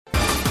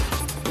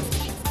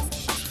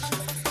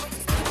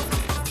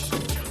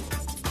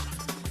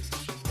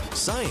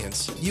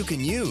science you can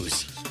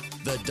use.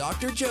 The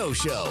Dr. Joe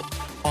Show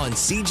on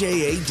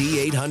CJAD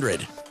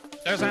 800.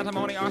 There's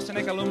antimony,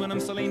 arsenic,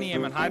 aluminum,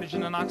 selenium, and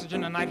hydrogen and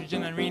oxygen and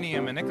nitrogen and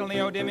rhenium, and nickel,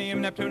 neodymium,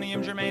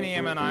 neptunium,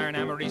 germanium, and iron,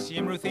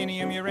 americium,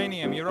 ruthenium,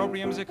 uranium,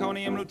 europium,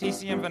 zirconium,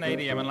 lutetium,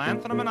 vanadium, and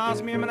lanthanum, and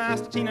osmium, and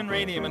astatine, and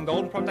radium, and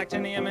gold,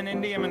 protactinium, and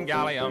indium, and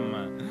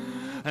gallium,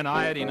 and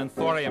iodine, and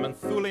thorium, and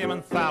thulium,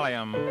 and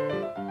thallium.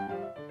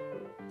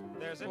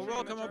 Well,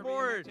 welcome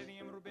aboard.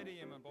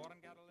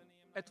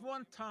 At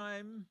one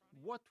time,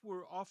 what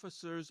were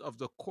officers of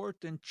the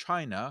court in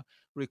China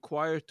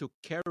required to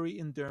carry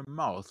in their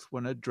mouth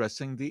when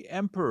addressing the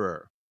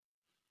emperor?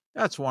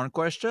 That's one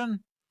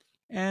question.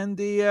 And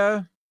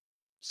the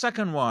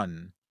second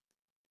one,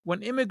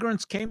 when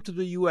immigrants came to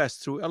the U.S.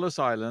 through Ellis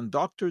Island,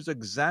 doctors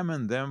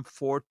examined them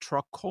for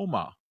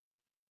trachoma.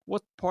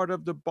 What part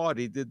of the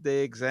body did they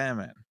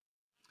examine?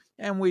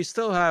 And we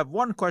still have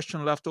one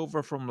question left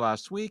over from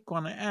last week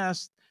when I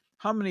asked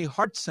how many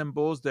heart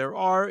symbols there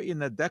are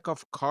in a deck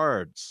of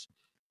cards.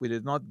 We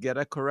did not get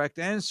a correct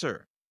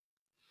answer.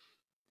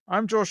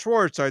 I'm Joe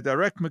Schwartz. I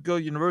direct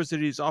McGill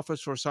University's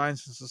Office for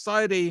Science and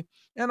Society,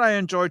 and I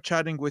enjoy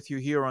chatting with you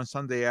here on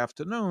Sunday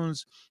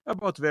afternoons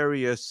about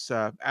various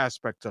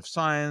aspects of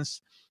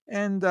science.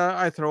 And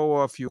I throw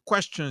a few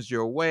questions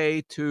your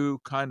way to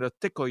kind of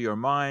tickle your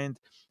mind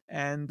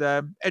and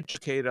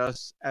educate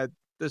us at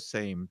the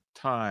same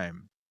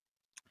time.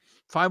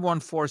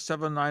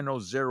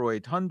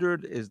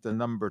 514-790-0800 is the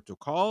number to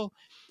call,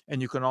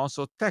 and you can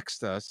also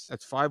text us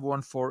at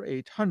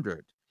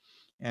 514-800.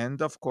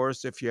 And of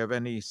course, if you have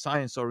any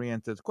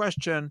science-oriented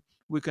question,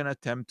 we can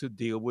attempt to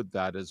deal with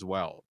that as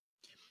well.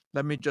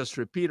 Let me just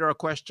repeat our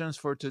questions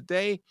for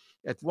today.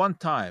 At one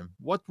time,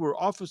 what were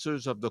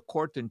officers of the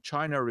court in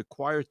China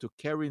required to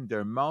carry in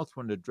their mouth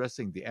when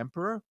addressing the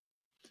emperor?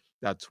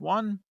 That's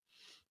one.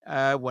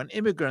 When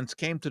immigrants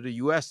came to the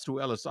U.S.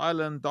 through Ellis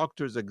Island,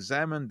 doctors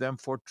examined them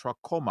for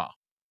trachoma.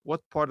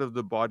 What part of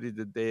the body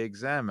did they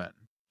examine?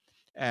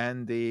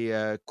 And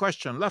the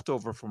question left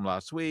over from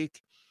last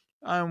week,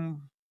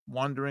 I'm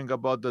wondering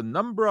about the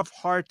number of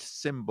heart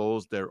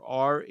symbols there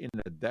are in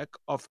a deck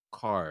of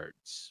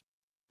cards.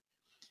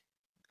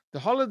 The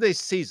holiday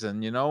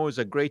season, is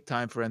a great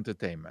time for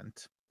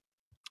entertainment.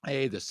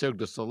 Hey, the Cirque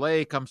du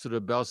Soleil comes to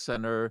the Bell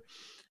Center,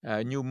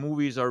 new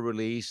movies are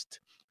released,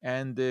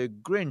 and the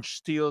Grinch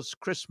steals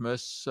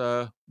Christmas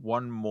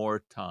one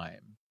more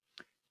time.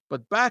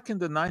 But back in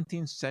the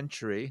 19th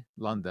century,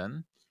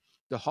 London,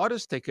 the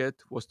hottest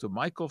ticket was to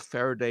Michael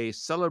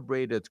Faraday's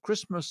celebrated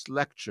Christmas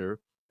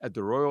lecture at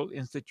the Royal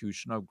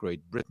Institution of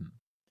Great Britain.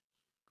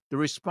 The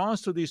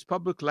response to these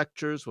public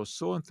lectures was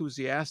so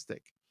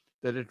enthusiastic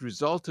that it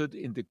resulted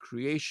in the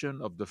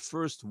creation of the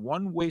first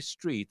one-way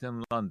street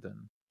in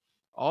London.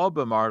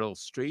 Albemarle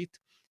Street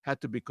had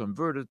to be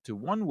converted to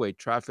one-way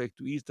traffic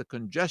to ease the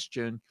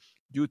congestion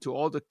due to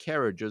all the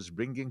carriages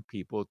bringing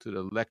people to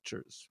the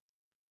lectures.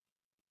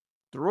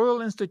 The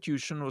Royal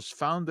Institution was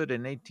founded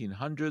in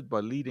 1800 by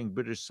leading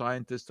British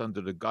scientists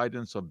under the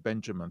guidance of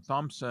Benjamin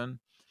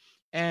Thompson,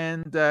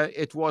 and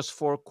it was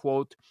for,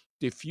 quote,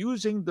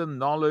 diffusing the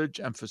knowledge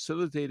and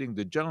facilitating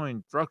the general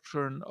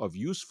introduction of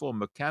useful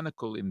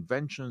mechanical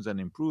inventions and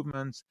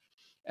improvements,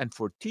 and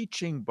for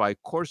teaching by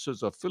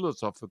courses of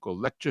philosophical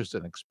lectures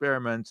and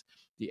experiments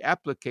the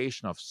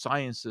application of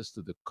sciences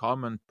to the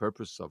common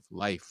purpose of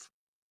life.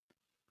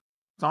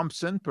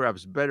 Thompson,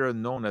 perhaps better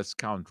known as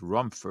Count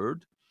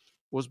Rumford,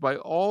 was by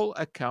all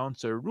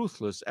accounts a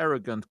ruthless,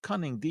 arrogant,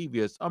 cunning,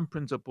 devious,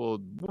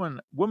 unprincipled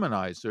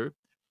womanizer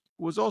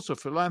who was also a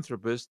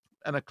philanthropist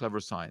and a clever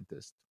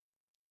scientist.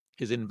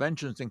 His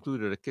inventions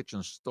included a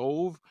kitchen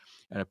stove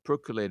and a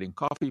percolating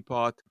coffee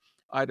pot,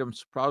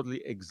 items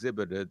proudly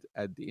exhibited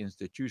at the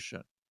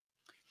institution.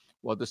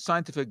 While the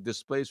scientific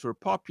displays were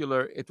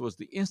popular, it was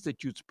the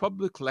Institute's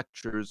public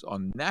lectures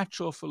on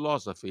natural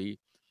philosophy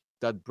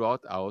that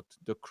brought out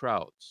the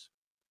crowds.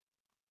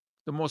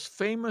 The most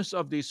famous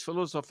of these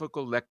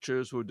philosophical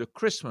lectures were the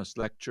Christmas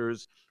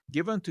lectures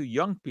given to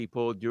young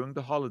people during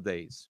the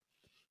holidays,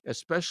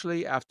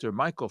 especially after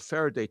Michael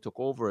Faraday took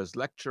over as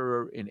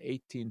lecturer in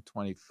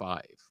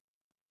 1825.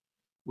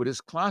 With his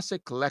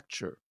classic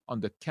lecture on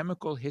the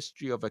chemical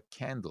history of a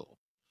candle,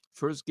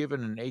 first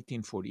given in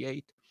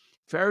 1848,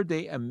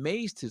 Faraday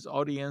amazed his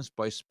audience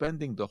by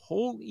spending the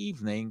whole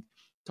evening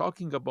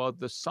talking about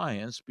the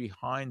science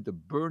behind the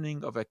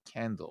burning of a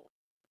candle.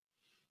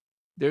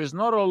 There is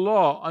not a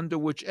law under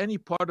which any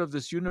part of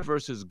this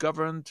universe is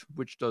governed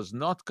which does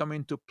not come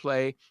into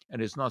play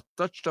and is not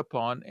touched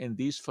upon in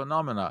these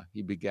phenomena,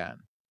 he began.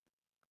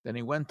 Then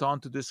he went on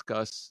to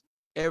discuss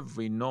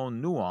every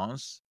known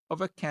nuance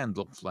of a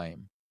candle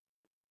flame.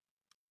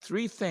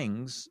 3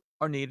 things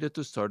are needed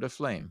to start a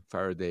flame,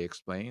 Faraday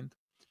explained.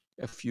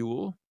 A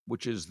fuel,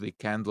 which is the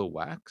candle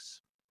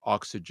wax,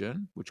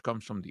 oxygen, which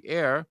comes from the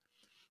air,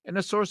 and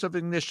a source of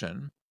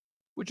ignition,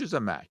 which is a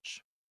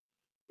match.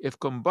 If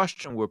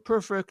combustion were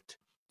perfect,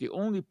 the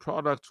only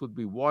products would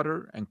be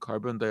water and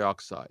carbon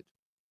dioxide.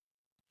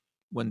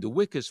 When the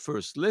wick is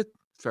first lit,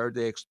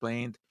 Faraday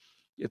explained,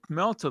 it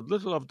melts a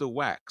little of the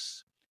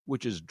wax,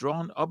 which is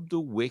drawn up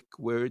the wick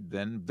where it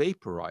then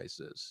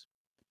vaporizes.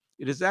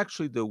 It is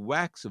actually the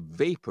wax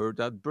vapor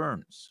that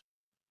burns.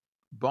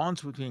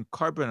 Bonds between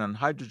carbon and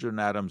hydrogen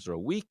atoms are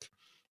weak,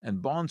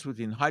 and bonds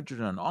between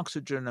hydrogen and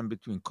oxygen and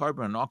between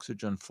carbon and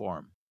oxygen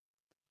form.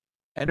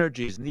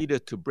 Energy is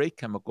needed to break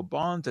chemical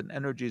bonds, and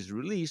energy is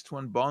released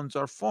when bonds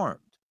are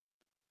formed.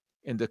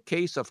 In the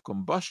case of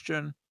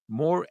combustion,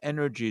 more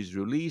energy is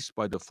released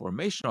by the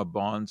formation of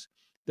bonds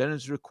than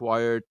is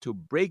required to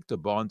break the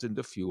bonds in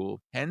the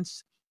fuel.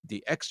 Hence,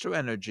 the extra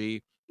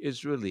energy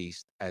is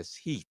released as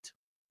heat.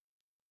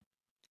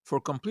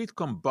 For complete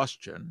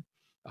combustion,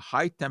 a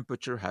high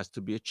temperature has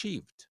to be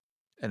achieved,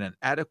 and an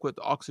adequate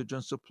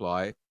oxygen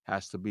supply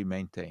has to be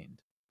maintained.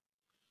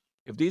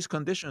 If these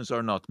conditions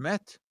are not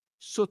met,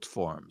 soot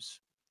forms,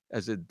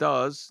 as it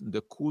does in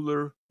the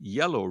cooler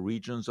yellow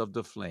regions of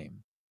the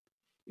flame.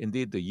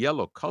 Indeed, the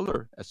yellow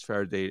color, as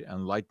Faraday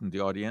enlightened the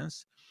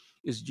audience,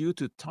 is due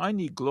to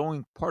tiny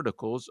glowing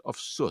particles of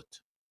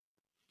soot.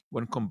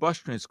 When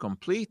combustion is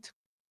complete,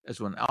 as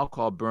when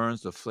alcohol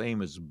burns, the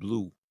flame is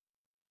blue.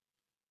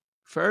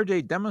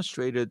 Faraday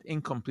demonstrated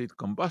incomplete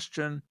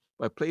combustion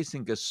by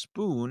placing a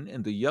spoon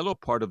in the yellow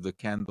part of the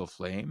candle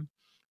flame,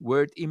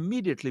 where it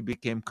immediately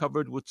became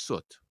covered with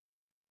soot.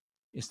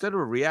 Instead of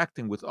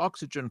reacting with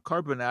oxygen,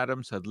 carbon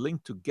atoms had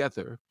linked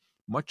together,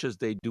 much as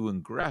they do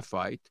in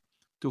graphite,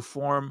 to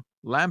form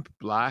lamp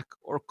black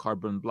or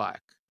carbon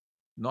black.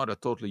 Not a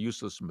totally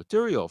useless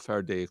material,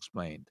 Faraday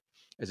explained,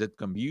 as it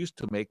can be used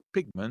to make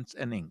pigments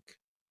and ink.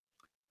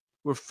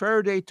 Were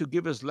Faraday to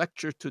give his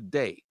lecture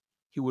today,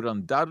 he would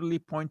undoubtedly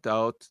point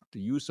out the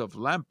use of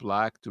lamp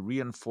black to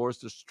reinforce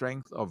the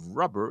strength of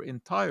rubber in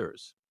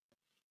tires,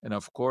 and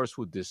of course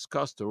would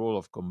discuss the role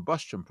of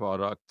combustion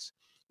products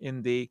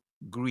in the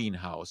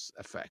greenhouse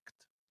effect.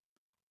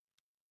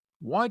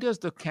 Why does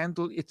the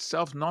candle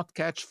itself not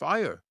catch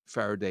fire?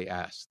 Faraday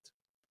asked.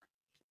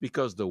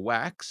 Because the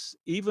wax,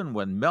 even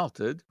when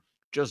melted,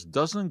 just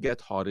doesn't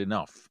get hot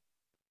enough.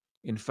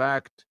 In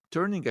fact,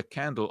 turning a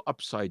candle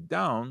upside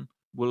down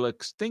will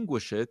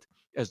extinguish it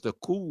as the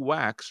cool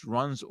wax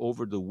runs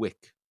over the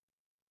wick.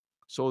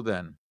 So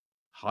then,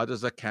 how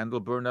does a candle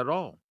burn at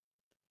all?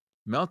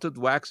 Melted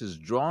wax is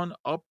drawn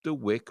up the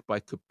wick by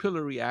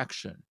capillary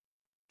action,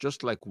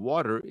 just like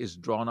water is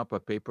drawn up a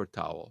paper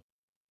towel.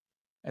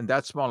 And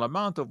that small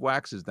amount of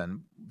wax is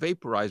then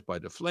vaporized by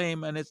the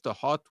flame, and it's the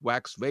hot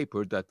wax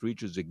vapor that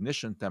reaches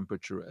ignition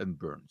temperature and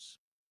burns.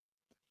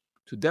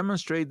 To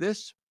demonstrate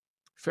this,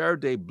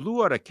 Faraday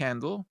blew out a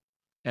candle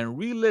and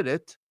relit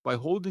it by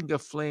holding a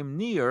flame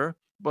near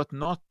but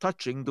not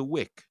touching the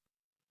wick.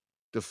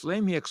 The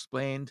flame, he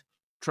explained,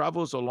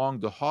 travels along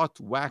the hot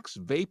wax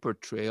vapor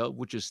trail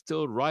which is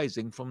still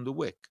rising from the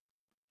wick.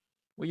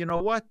 Well, you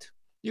know what?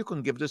 You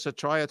can give this a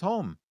try at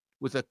home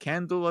with a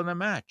candle and a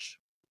match.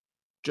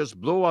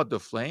 Just blow out the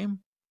flame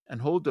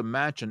and hold the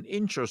match an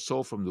inch or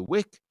so from the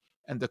wick,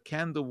 and the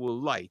candle will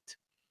light,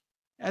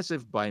 as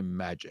if by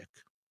magic.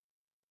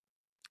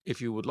 If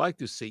you would like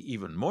to see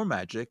even more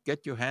magic,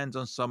 get your hands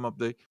on some of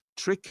the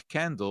trick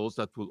candles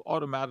that will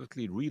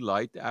automatically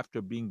relight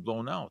after being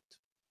blown out.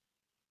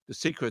 The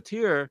secret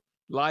here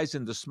lies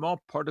in the small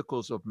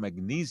particles of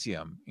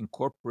magnesium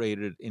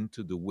incorporated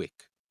into the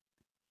wick.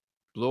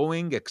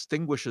 Blowing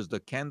extinguishes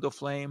the candle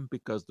flame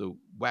because the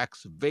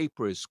wax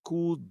vapor is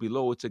cooled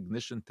below its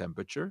ignition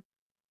temperature,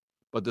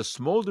 but the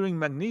smoldering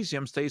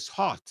magnesium stays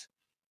hot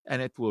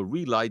and it will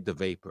relight the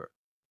vapor.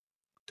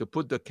 To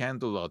put the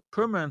candle out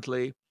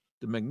permanently,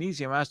 the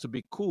magnesium has to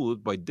be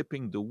cooled by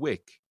dipping the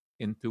wick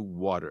into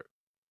water.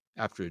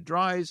 After it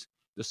dries,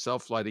 the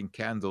self-lighting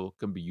candle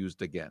can be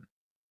used again.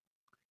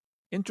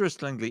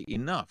 Interestingly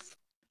enough,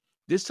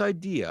 this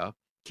idea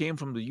came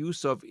from the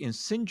use of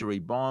incendiary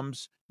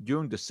bombs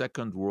during the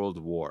Second World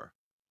War.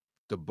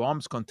 The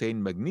bombs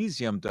contained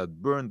magnesium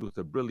that burned with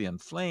a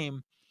brilliant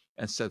flame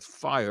and set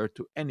fire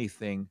to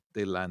anything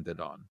they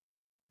landed on.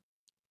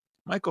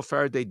 Michael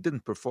Faraday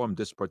didn't perform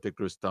this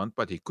particular stunt,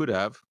 but he could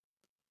have.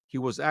 He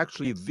was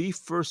actually the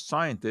first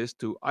scientist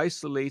to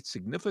isolate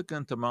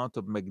significant amount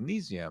of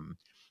magnesium,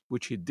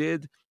 which he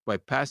did by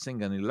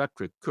passing an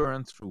electric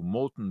current through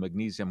molten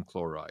magnesium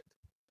chloride.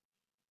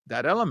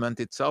 That element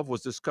itself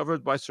was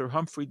discovered by Sir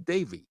Humphrey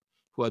Davy,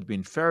 who had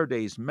been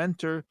Faraday's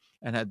mentor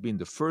and had been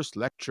the first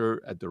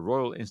lecturer at the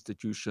Royal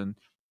Institution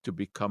to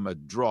become a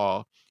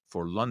draw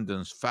for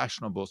London's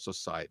fashionable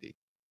society.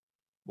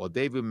 While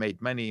Davy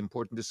made many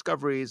important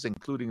discoveries,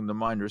 including the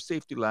minor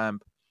safety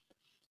lamp,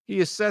 he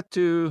is said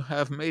to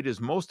have made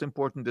his most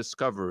important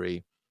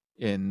discovery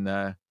in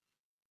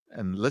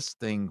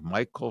enlisting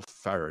Michael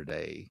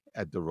Faraday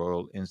at the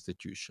Royal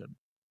Institution.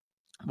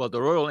 Well,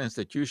 the Royal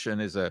Institution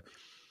is a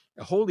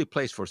holy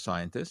place for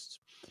scientists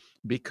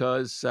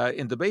because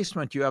in the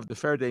basement you have the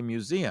Faraday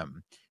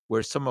Museum,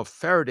 where some of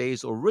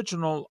Faraday's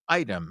original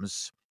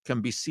items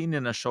can be seen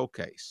in a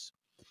showcase.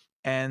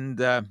 And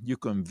you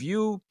can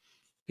view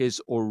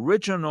his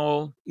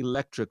original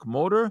electric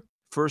motor,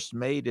 first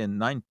made in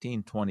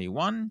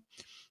 1921,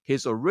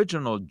 his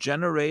original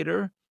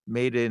generator,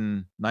 made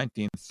in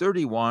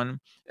 1931,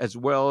 as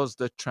well as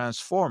the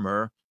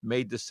transformer,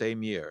 made the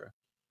same year.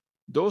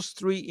 Those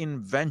three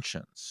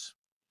inventions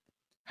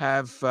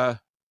have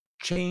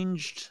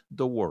changed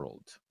the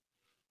world.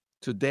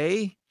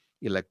 Today,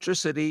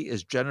 electricity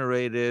is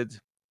generated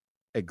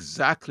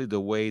exactly the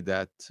way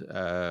that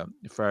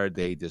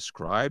Faraday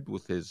described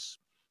with his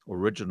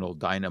original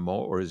dynamo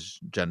or his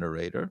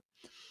generator.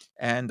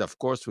 And of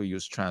course, we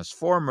use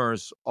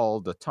transformers all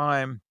the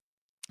time,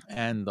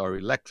 and our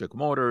electric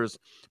motors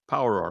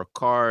power our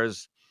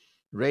cars,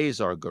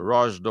 raise our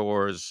garage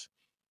doors,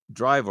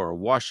 drive our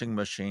washing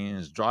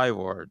machines, drive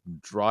our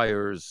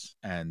dryers,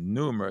 and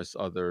numerous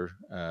other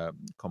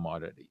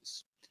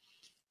commodities.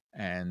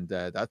 And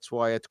that's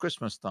why at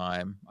Christmas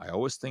time, I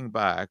always think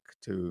back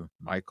to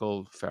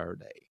Michael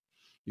Faraday.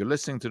 You're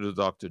listening to the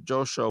Dr.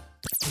 Joe Show.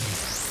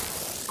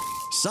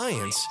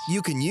 Science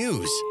you can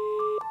use.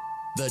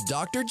 The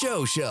Dr.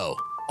 Joe Show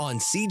on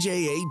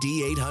CJAD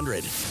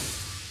 800.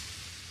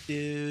 Do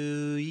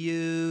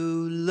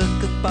you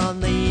look upon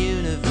the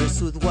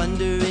universe with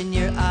wonder in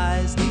your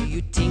eyes? Do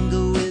you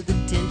tingle with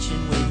attention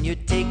when you're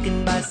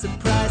taken by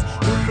surprise?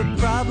 If a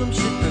problem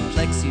should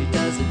perplex you,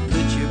 does it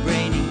put your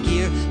brain in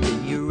gear?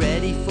 Then you're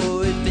ready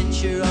for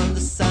adventure on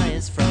the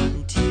science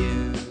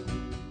frontier.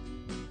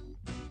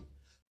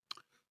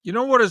 You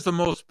know what is the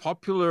most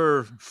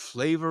popular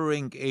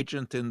flavoring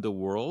agent in the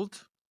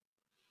world?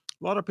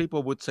 A lot of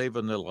people would say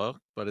vanilla,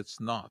 but it's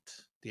not.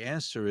 The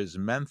answer is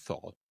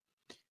menthol.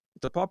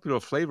 It's a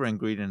popular flavor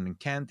ingredient in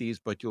candies,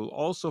 but you'll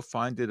also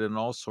find it in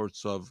all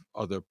sorts of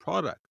other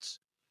products.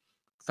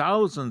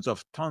 Thousands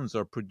of tons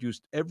are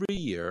produced every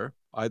year,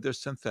 either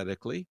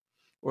synthetically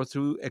or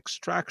through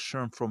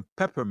extraction from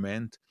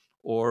peppermint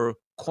or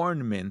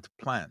cornmint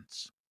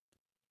plants.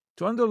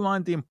 To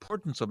underline the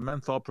importance of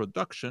menthol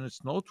production,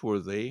 it's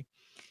noteworthy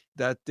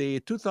that the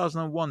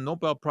 2001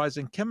 Nobel Prize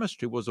in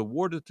Chemistry was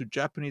awarded to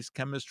Japanese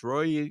chemist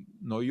Roy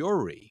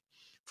Noyori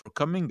for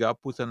coming up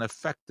with an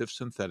effective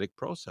synthetic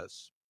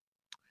process.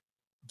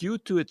 Due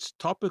to its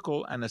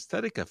topical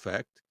anesthetic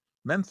effect,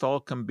 menthol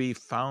can be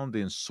found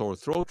in sore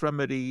throat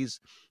remedies,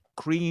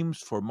 creams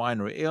for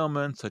minor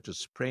ailments such as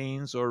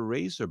sprains or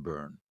razor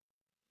burn.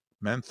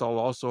 Menthol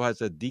also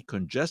has a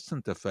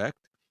decongestant effect,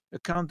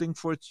 accounting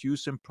for its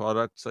use in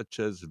products such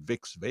as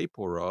Vicks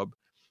VapoRub,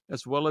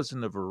 as well as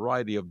in a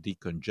variety of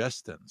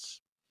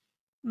decongestants,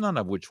 none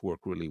of which work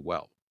really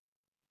well.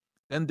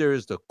 Then there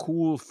is the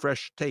cool,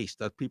 fresh taste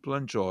that people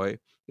enjoy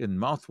in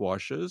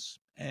mouthwashes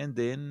and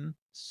in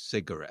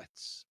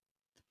cigarettes.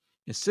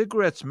 In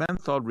cigarettes,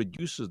 menthol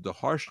reduces the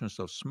harshness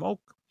of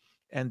smoke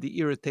and the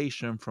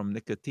irritation from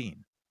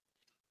nicotine.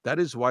 That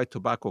is why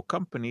tobacco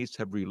companies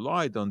have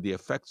relied on the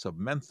effects of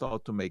menthol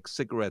to make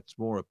cigarettes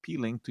more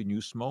appealing to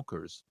new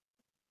smokers.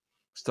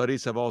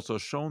 Studies have also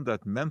shown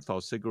that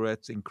menthol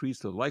cigarettes increase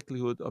the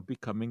likelihood of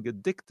becoming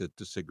addicted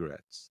to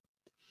cigarettes.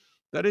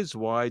 That is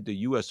why the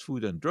U.S.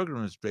 Food and Drug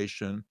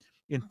Administration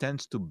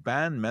intends to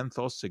ban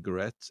menthol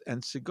cigarettes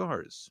and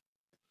cigars.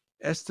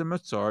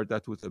 Estimates are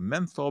that with a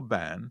menthol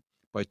ban,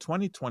 by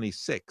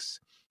 2026,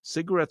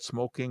 cigarette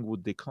smoking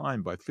would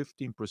decline by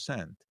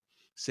 15%,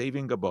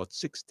 saving about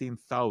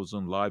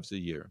 16,000 lives a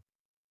year.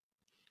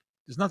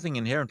 There's nothing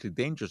inherently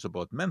dangerous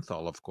about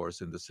menthol, of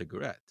course, in the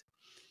cigarette.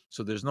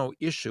 So there's no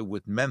issue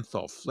with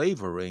menthol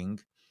flavoring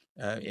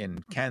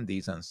in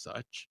candies and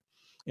such.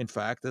 In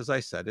fact, as I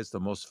said, it's the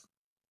most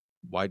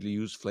widely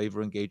used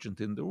flavoring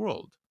agent in the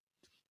world.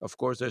 Of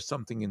course, there's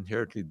something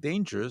inherently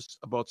dangerous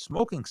about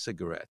smoking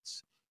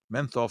cigarettes,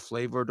 menthol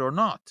flavored or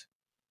not.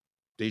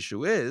 The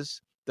issue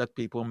is that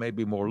people may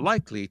be more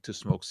likely to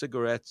smoke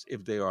cigarettes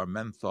if they are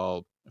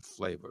menthol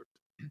flavored.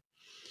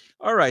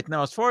 All right,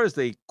 now as far as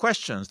the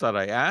questions that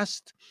I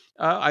asked,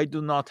 I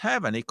do not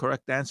have any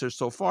correct answers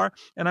so far,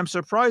 and I'm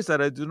surprised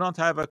that I do not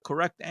have a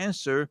correct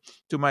answer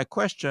to my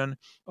question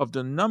of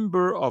the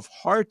number of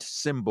heart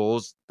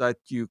symbols that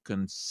you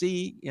can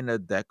see in a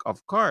deck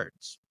of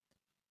cards.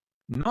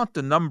 Not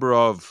the number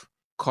of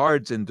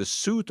cards in the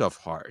suit of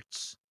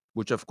hearts,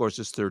 which of course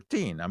is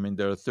 13. I mean,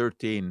 there are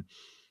 13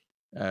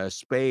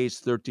 spades,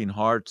 13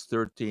 hearts,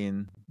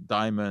 13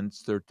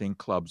 diamonds, 13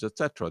 clubs,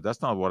 etc.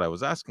 That's not what I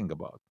was asking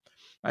about.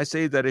 I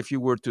say that if you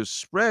were to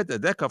spread a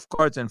deck of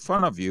cards in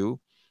front of you,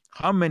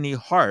 how many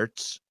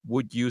hearts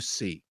would you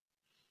see?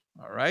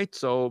 All right,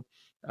 so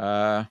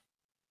go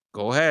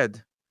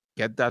ahead,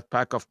 get that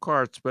pack of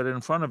cards, spread it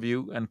in front of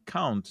you, and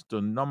count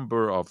the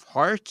number of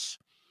hearts.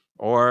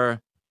 Or,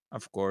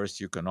 of course,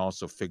 you can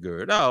also figure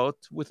it out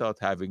without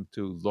having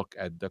to look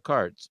at the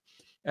cards.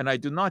 And I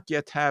do not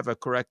yet have a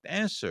correct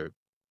answer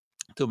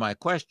to my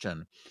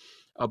question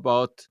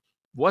about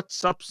what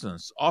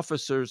substance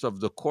officers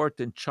of the court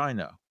in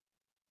China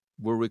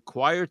were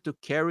required to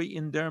carry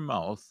in their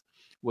mouth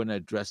when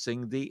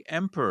addressing the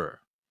emperor.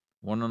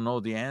 Want to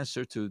know the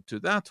answer to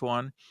that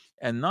one?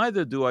 And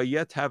neither do I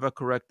yet have a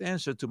correct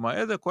answer to my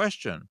other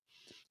question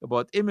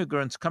about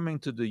immigrants coming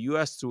to the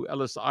U.S. through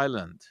Ellis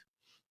Island.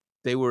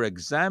 They were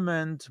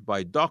examined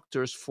by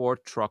doctors for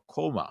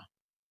trachoma.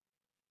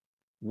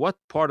 What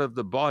part of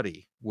the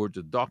body were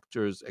the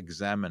doctors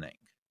examining?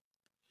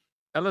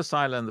 Ellis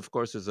Island, of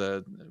course, is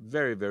a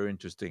very, very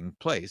interesting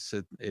place.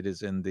 It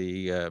is in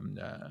the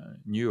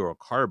New York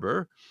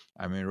Harbor.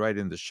 I mean, right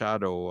in the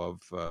shadow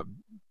of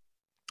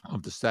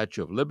the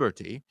Statue of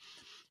Liberty.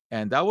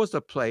 And that was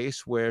the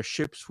place where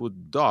ships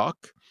would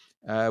dock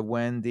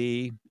when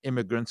the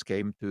immigrants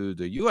came to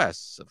the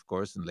U.S., of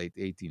course, in late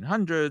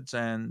 1800s,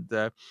 and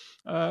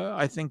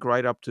I think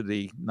right up to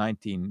the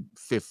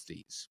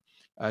 1950s.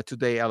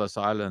 Today, Ellis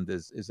Island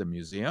is a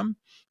museum,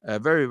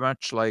 very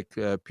much like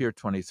Pier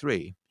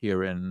 23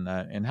 here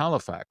in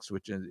Halifax,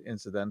 which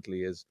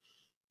incidentally is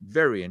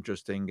very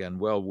interesting and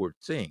well worth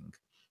seeing.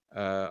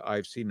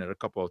 I've seen it a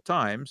couple of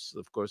times.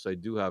 Of course, I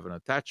do have an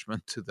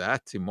attachment to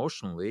that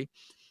emotionally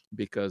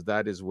because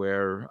that is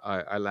where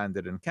I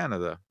landed in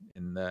Canada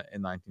in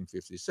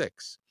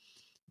 1956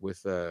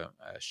 with a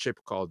ship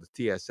called the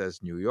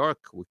TSS New York.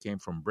 We came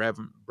from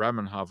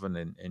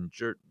Bremenhaven in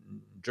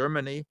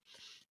Germany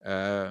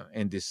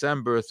in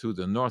December through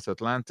the North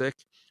Atlantic.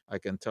 I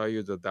can tell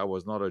you that that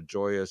was not a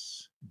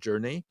joyous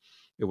journey.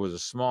 It was a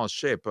small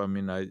ship. I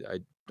mean, I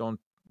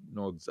don't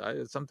know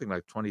exactly, something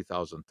like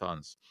 20,000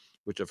 tons,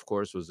 which of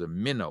course was a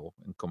minnow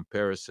in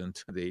comparison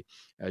to the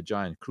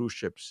giant cruise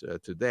ships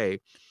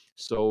today.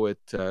 So it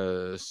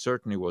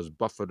certainly was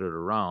buffeted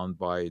around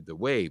by the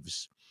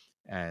waves.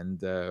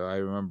 And I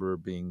remember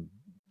being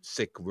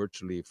sick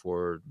virtually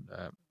for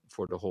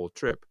the whole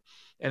trip.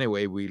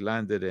 Anyway, we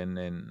landed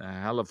in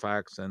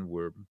Halifax and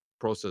were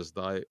processed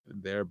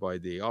there by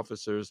the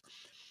officers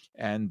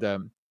and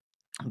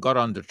got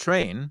on the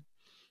train.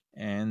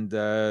 And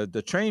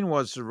the train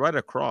was right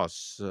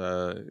across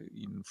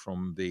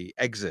from the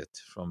exit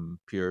from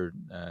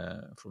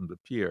the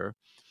pier,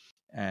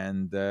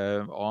 and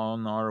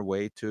on our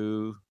way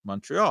to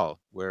Montreal,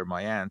 where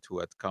my aunt, who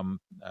had come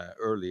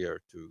earlier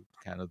to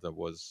Canada,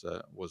 was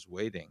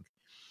waiting.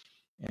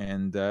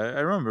 And I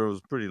remember it was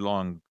a pretty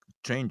long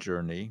train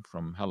journey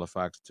from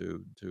Halifax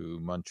to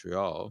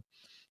Montreal.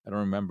 I don't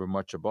remember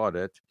much about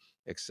it,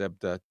 except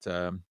that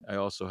I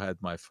also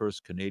had my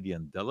first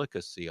Canadian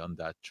delicacy on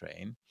that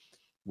train,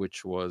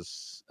 which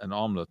was an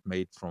omelet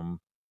made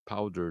from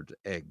powdered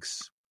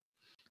eggs,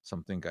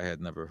 something I had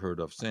never heard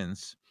of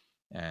since,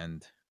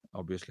 and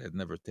obviously had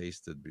never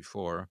tasted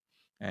before,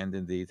 and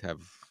indeed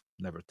have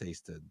never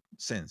tasted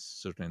since,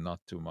 certainly not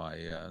to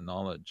my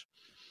knowledge.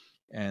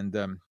 And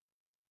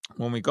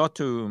when we got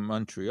to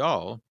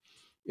Montreal,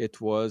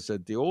 it was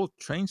at the old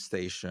train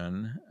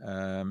station,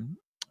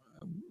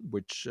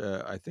 which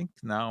I think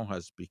now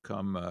has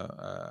become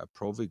a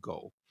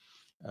Provigo,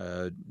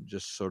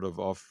 just sort of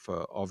off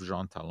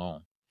Jean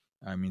Talon.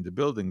 I mean, the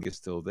building is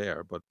still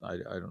there, but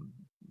I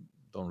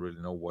don't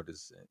really know what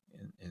is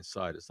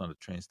inside. It's not a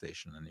train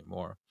station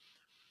anymore.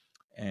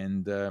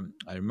 And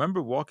I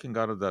remember walking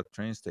out of that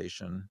train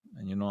station,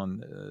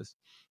 and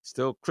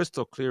still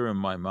crystal clear in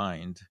my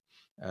mind.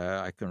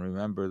 I can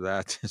remember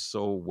that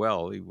so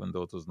well, even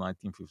though it was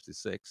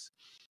 1956,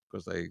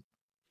 because I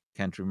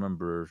can't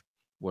remember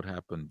what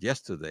happened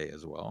yesterday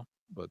as well.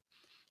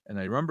 And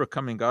I remember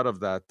coming out of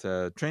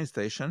that train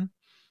station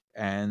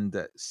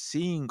and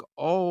seeing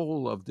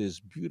all of these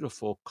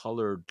beautiful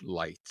colored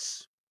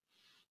lights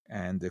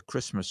and the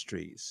Christmas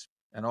trees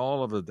and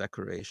all of the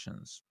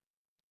decorations.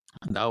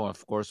 And that,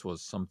 of course,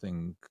 was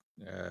something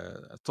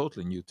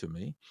totally new to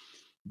me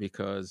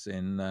because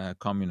in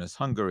communist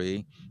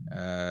Hungary,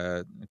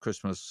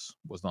 Christmas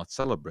was not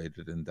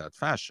celebrated in that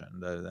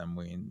fashion. I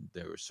mean,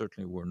 there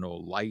certainly were no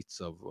lights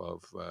of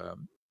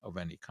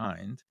any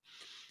kind,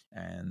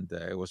 and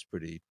it was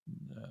pretty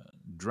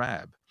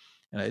drab.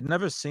 And I'd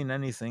never seen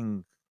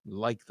anything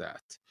like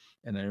that.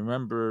 And I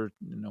remember,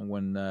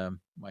 when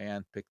my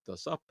aunt picked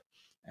us up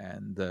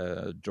and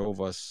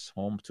drove us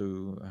home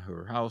to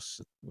her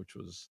house, which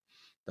was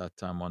that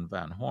time on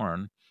Van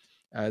Horn,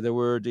 there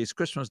were these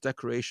Christmas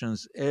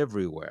decorations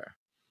everywhere.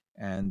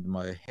 And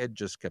my head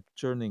just kept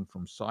turning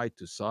from side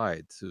to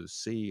side to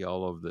see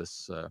all of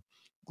this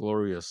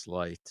glorious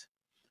light.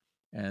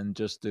 And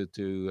just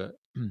to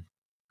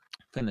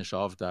finish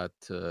off that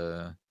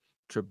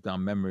trip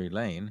down memory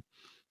lane,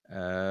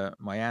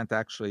 my aunt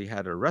actually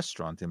had a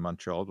restaurant in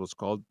Montreal. It was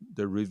called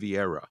the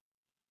Riviera.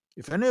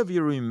 If any of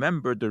you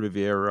remember the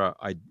Riviera,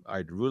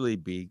 I'd really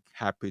be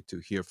happy to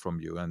hear from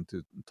you and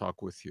to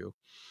talk with you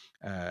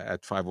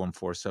at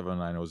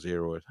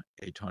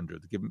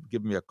 514-790-0800.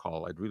 Give me a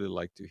call. I'd really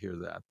like to hear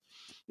that.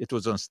 It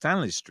was on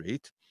Stanley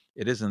Street.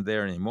 It isn't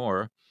there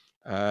anymore.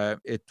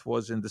 It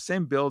was in the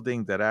same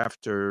building that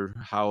after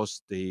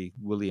housed the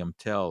William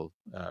Tell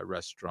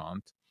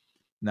restaurant.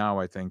 Now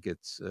I think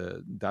it's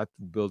that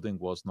building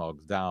was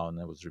knocked down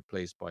and was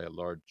replaced by a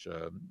large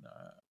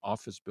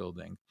office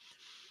building.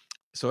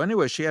 So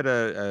anyway, she had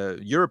a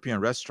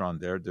European restaurant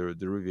there,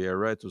 the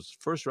Riviera. It was the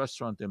first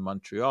restaurant in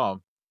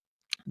Montreal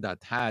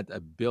that had a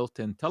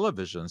built-in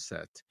television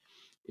set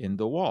in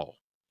the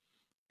wall.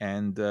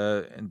 And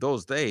in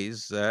those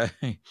days, there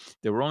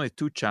were only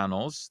two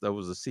channels. There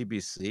was a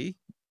CBC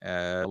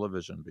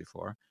television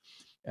before.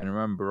 And I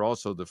remember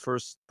also the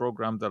first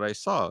program that I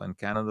saw in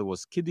Canada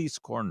was Kiddies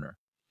Corner,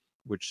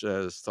 which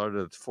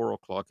started at 4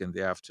 o'clock in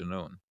the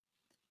afternoon.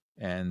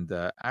 And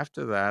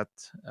after that,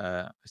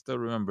 I still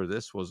remember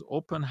this was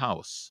Open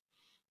House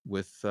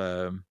with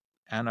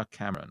Anna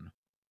Cameron.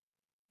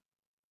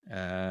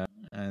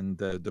 And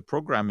the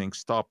programming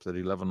stopped at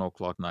 11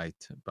 o'clock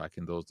night back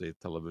in those days,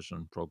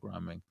 television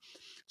programming.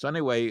 So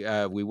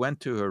anyway, we went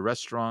to her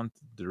restaurant,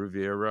 the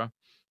Riviera,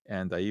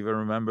 and I even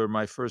remember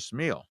my first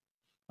meal.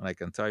 And I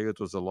can tell you it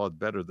was a lot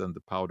better than the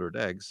powdered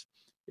eggs.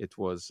 It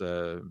was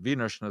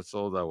Wiener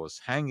Schnitzel that was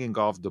hanging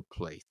off the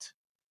plate.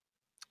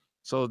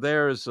 So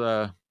there's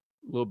a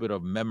little bit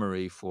of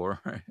memory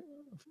for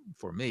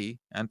for me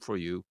and for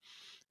you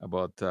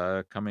about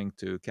coming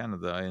to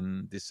Canada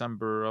in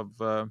December of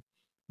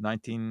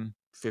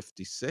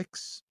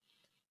 1956.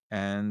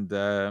 And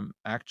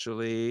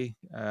actually,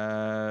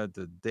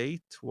 the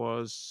date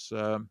was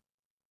it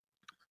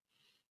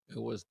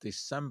was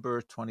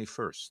December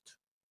 21st.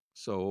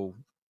 So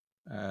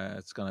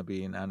it's going to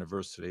be an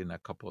anniversary in a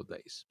couple of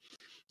days.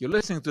 You're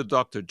listening to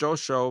Dr. Joe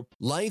Show.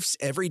 Life's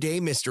everyday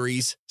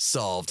mysteries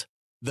solved.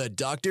 The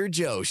Dr.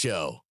 Joe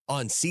Show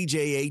on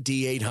CJAD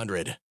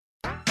 800.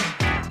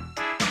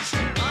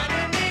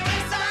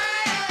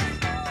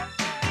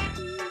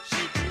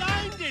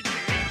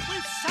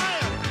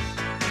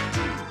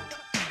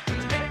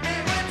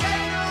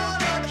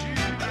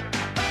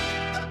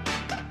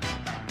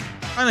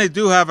 And I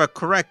do have a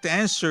correct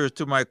answer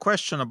to my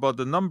question about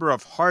the number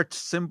of heart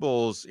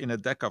symbols in a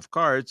deck of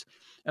cards.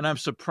 And I'm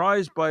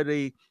surprised by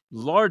the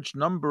large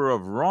number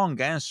of wrong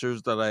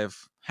answers that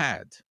I've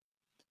had.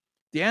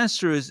 The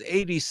answer is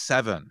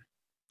 87.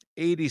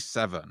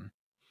 87.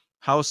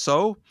 How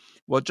so?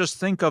 Well, just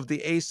think of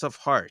the Ace of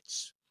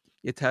Hearts.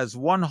 It has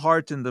one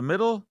heart in the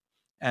middle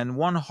and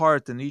one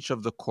heart in each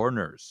of the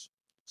corners.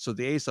 So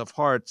the Ace of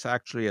Hearts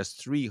actually has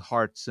 3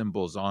 heart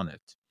symbols on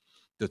it.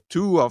 The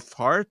Two of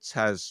Hearts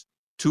has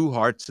 2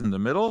 hearts in the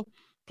middle,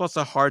 plus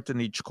a heart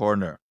in each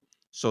corner.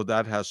 So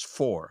that has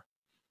 4.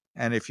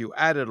 And if you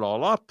add it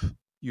all up,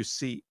 you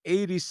see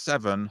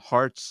 87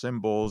 heart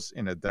symbols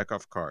in a deck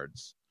of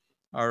cards.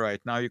 All right,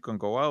 now you can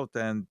go out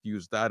and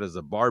use that as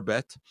a bar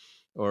bet,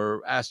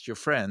 or ask your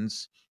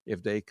friends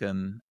if they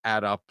can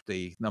add up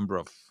the number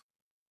of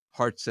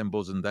heart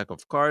symbols in deck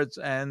of cards.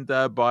 And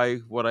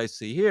by what I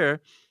see here,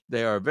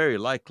 they are very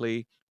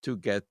likely to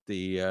get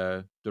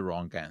the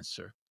wrong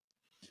answer.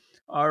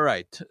 All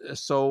right,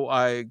 so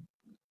I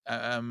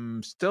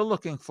am still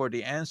looking for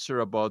the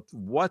answer about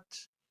what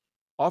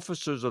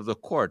officers of the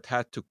court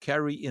had to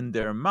carry in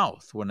their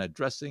mouth when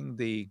addressing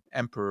the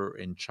emperor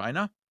in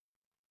China.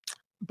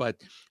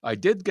 But I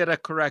did get a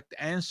correct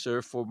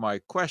answer for my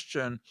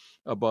question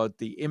about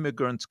the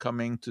immigrants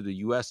coming to the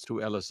U.S.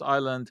 through Ellis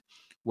Island,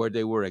 where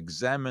they were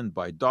examined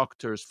by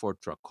doctors for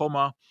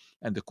trachoma.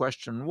 And the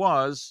question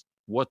was,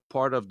 what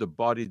part of the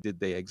body did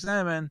they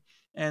examine?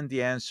 And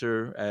the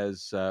answer,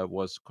 as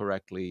was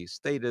correctly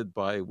stated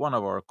by one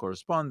of our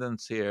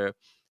correspondents here,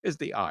 is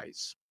the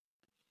eyes.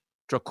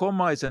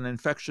 Trachoma is an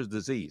infectious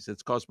disease.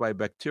 It's caused by a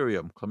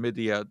bacterium,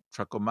 Chlamydia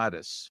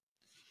trachomatis.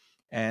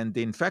 And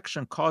the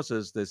infection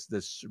causes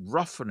this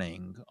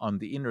roughening on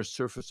the inner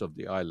surface of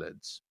the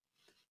eyelids.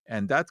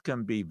 And that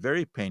can be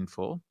very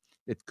painful.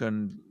 It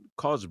can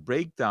cause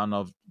breakdown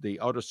of the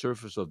outer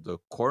surface of the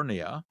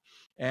cornea.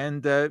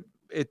 And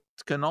it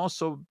can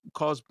also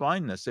cause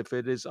blindness if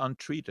it is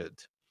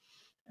untreated.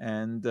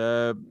 And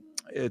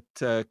it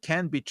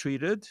can be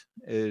treated.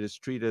 It is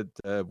treated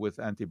with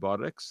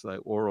antibiotics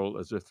like oral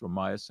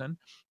azithromycin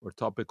or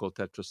topical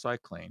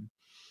tetracycline.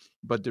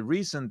 But the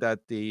reason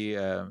that the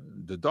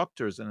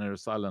doctors in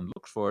Ellis Island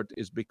look for it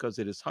is because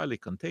it is highly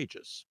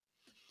contagious.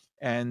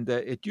 And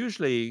it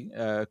usually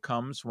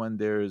comes when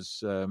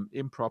there's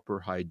improper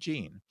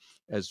hygiene,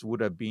 as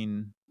would have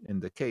been in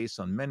the case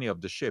on many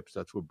of the ships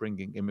that were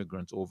bringing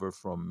immigrants over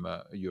from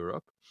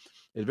Europe.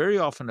 It very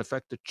often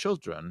affected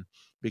children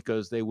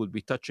because they would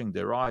be touching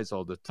their eyes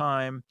all the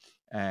time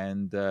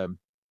and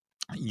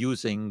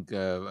using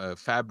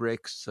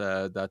fabrics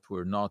that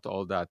were not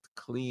all that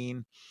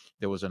clean.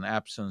 There was an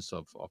absence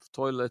of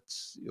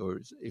toilets, or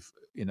if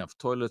enough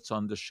toilets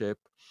on the ship.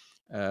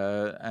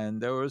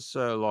 And there was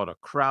a lot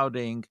of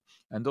crowding,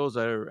 and those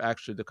are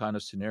actually the kind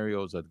of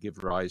scenarios that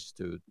give rise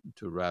to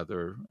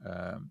rather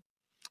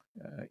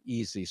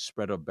easy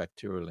spread of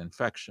bacterial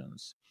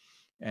infections.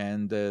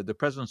 And the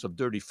presence of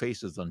dirty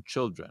faces on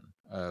children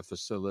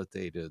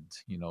facilitated,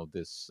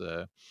 this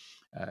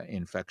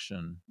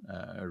infection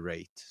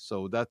rate.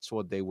 So that's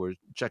what they were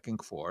checking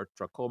for.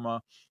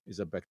 Trachoma is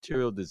a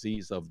bacterial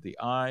disease of the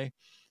eye,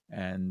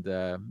 and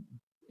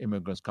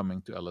immigrants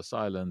coming to Ellis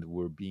Island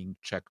were being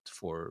checked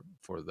for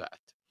that.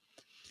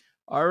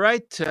 All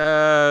right,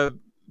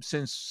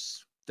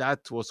 since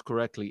that was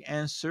correctly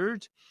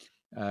answered,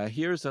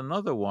 here's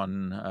another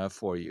one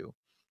for you.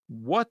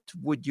 What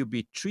would you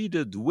be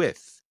treated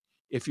with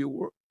if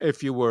you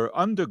were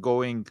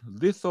undergoing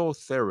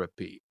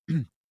lithotherapy?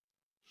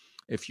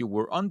 If you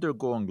were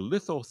undergoing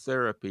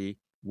lithotherapy,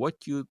 what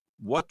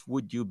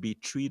would you be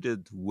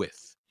treated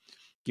with?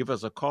 Give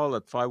us a call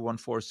at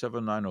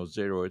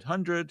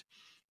 514-790-0800,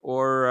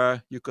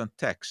 or you can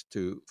text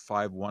to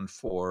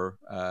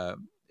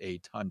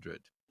 514-800.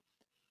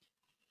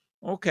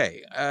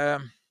 Okay.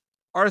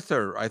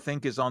 Arthur, I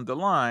think, is on the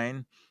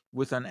line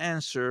with an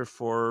answer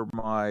for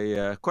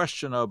my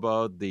question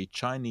about the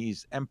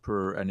Chinese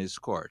emperor and his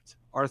court.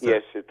 Arthur.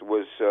 Yes, it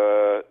was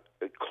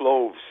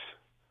cloves.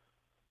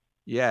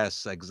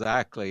 Yes,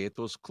 exactly. It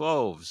was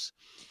cloves.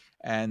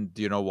 And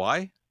do you know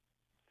why?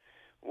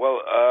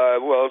 Well,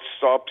 it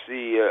stops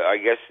I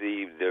guess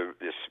the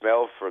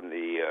smell from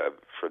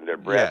their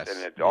breath, Yes,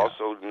 and it yeah.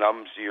 also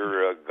numbs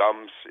your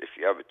gums if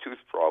you have a tooth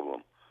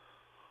problem.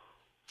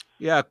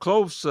 Yeah,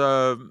 cloves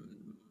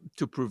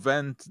to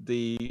prevent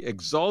the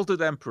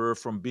exalted emperor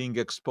from being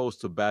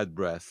exposed to bad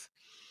breath.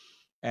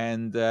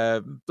 And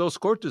those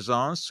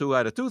courtesans who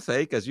had a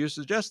toothache, as you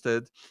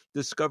suggested,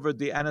 discovered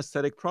the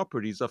anesthetic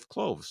properties of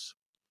cloves.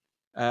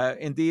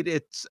 Indeed,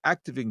 its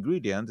active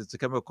ingredient, it's a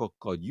chemical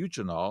called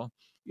eugenol,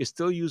 is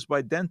still used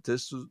by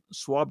dentists to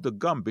swab the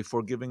gum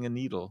before giving a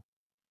needle.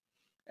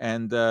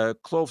 And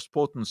cloves'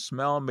 potent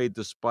smell made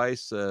the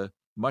spice a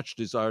much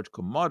desired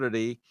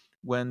commodity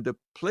when the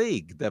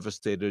plague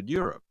devastated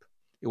Europe.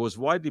 It was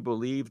widely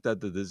believed that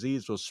the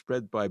disease was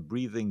spread by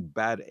breathing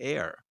bad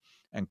air,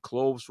 and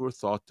cloves were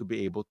thought to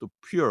be able to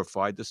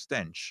purify the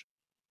stench.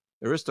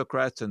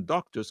 Aristocrats and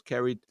doctors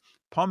carried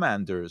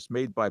pomanders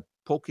made by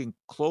poking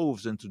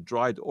cloves into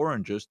dried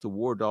oranges to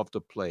ward off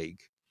the plague.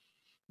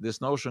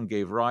 This notion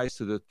gave rise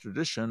to the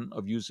tradition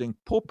of using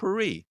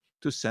potpourri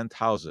to scent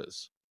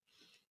houses.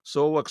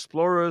 So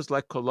explorers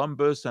like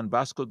Columbus and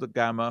Vasco da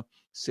Gama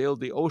sailed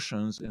the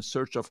oceans in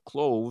search of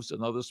cloves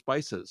and other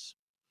spices.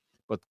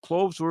 But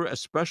cloves were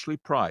especially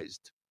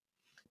prized.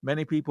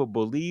 Many people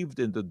believed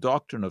in the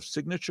doctrine of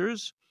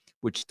signatures,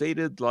 which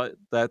stated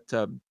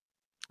that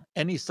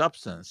any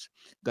substance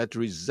that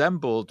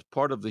resembled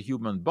part of the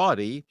human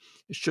body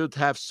should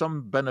have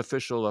some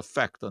beneficial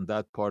effect on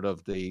that part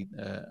of the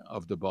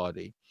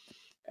body.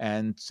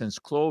 And since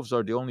cloves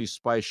are the only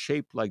spice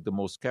shaped like the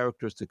most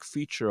characteristic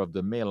feature of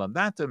the male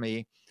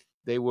anatomy,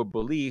 they were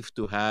believed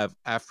to have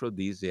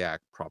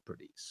aphrodisiac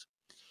properties.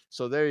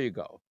 So there you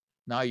go.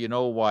 Now you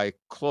know why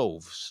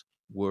cloves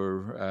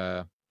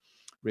were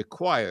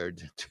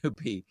required to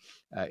be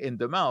in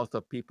the mouth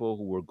of people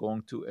who were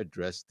going to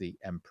address the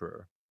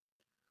emperor.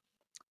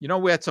 You know,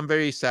 we had some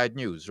very sad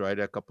news, right?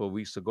 A couple of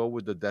weeks ago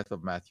with the death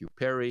of Matthew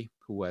Perry,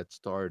 who had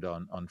starred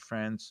on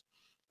Friends.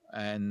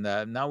 And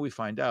now we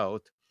find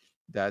out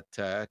that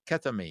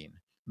ketamine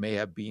may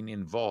have been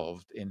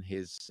involved in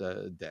his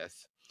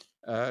death.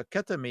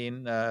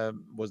 Ketamine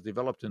was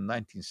developed in the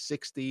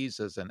 1960s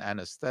as an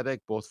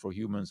anesthetic, both for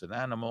humans and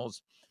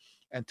animals.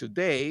 And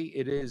today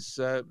it is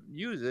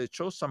used, it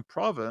shows some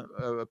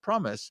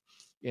promise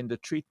in the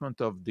treatment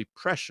of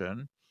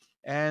depression.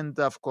 And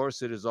of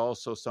course, it is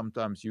also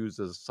sometimes used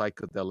as a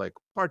psychedelic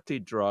party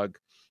drug,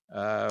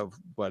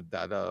 but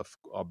that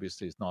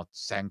obviously is not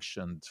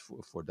sanctioned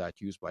for that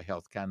use by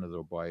Health Canada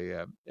or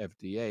by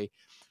FDA.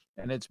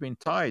 And it's been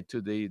tied to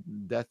the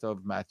death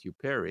of Matthew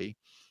Perry.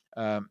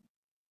 Um,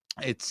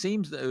 it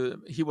seems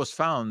he was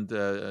found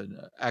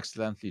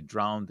accidentally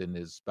drowned in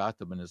his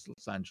bathtub in his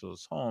Los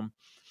Angeles home,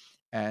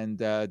 and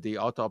the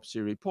autopsy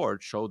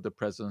report showed the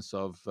presence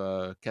of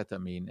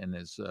ketamine in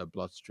his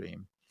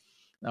bloodstream.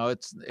 Now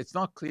it's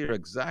not clear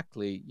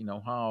exactly,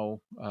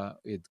 how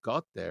it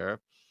got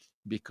there,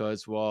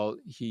 because while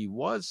he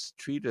was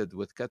treated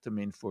with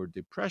ketamine for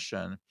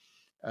depression,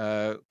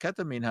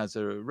 ketamine has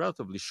a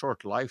relatively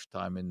short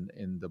lifetime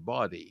in the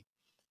body,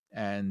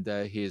 and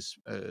his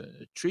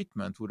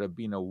treatment would have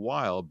been a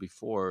while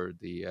before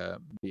the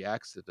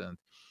accident.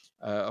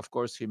 Of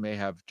course, he may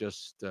have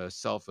just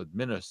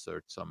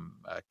self-administered some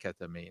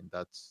ketamine.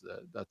 That's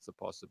a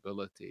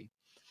possibility.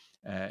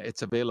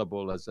 It's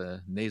available as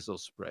a nasal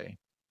spray,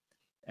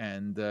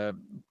 and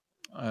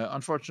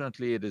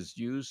unfortunately, it is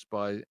used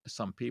by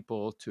some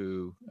people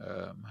to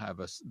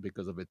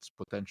because of its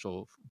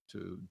potential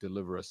to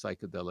deliver a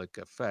psychedelic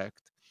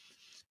effect.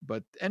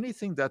 But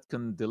anything that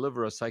can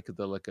deliver a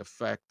psychedelic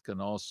effect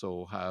can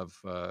also have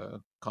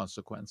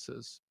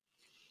consequences.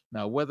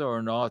 Now, whether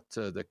or not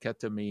the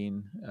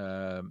ketamine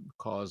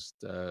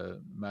caused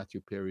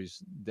Matthew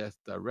Perry's death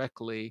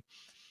directly,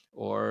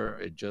 or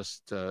it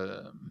just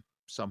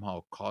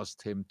somehow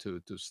caused him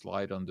to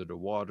slide under the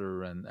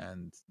water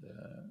and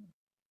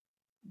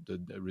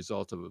the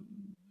result of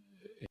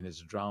in his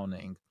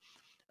drowning,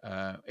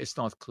 it's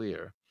not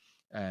clear.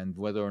 And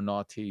whether or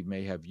not he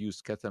may have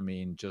used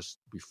ketamine just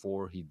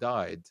before he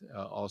died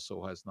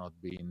also has not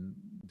been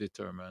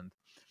determined.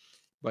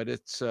 But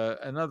it's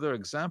another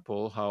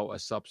example how a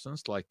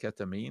substance like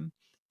ketamine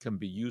can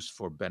be used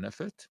for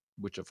benefit,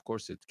 which of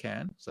course it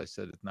can. As I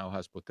said, it now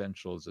has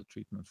potential as a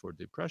treatment for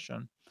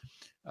depression.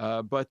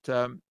 But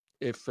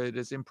if it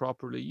is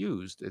improperly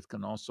used, it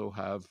can also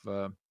have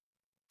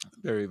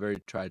very,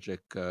 very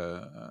tragic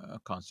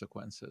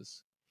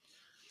consequences.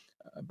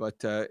 But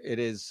it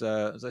is,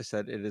 as I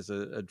said, it is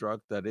a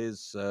drug that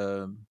is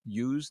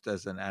used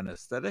as an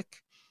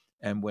anesthetic.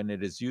 And when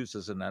it is used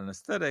as an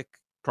anesthetic,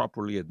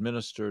 properly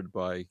administered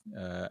by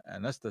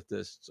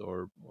anesthetists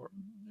or,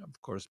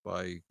 of course,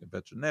 by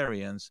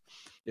veterinarians,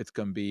 it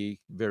can be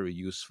very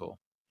useful.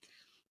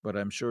 but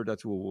I'm sure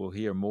that we will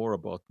hear more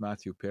about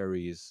Matthew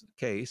Perry's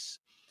case,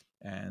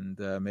 and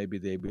maybe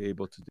they'll be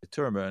able to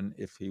determine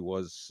if he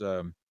was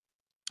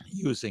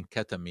using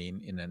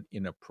ketamine in an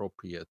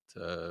inappropriate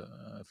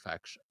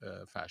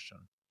fashion.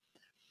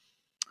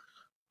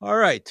 All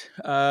right,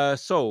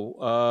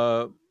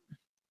 so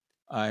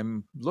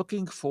I'm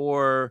looking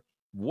for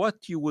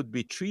what you would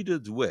be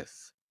treated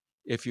with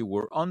if you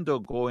were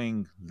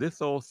undergoing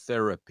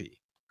lithotherapy.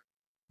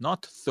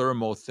 Not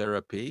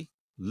thermotherapy,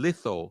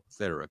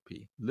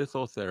 lithotherapy.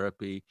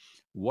 Lithotherapy,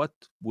 what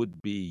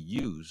would be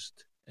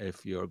used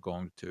if you're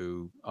going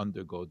to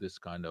undergo this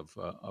kind of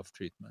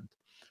treatment?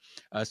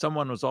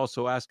 Someone was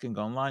also asking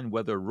online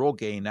whether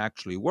Rogaine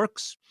actually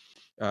works.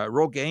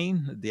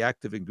 Rogaine, the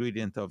active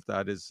ingredient of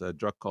that is a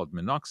drug called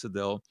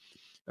minoxidil,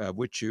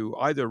 which you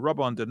either rub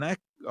on the neck,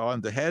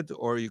 on the head,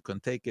 or you can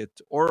take it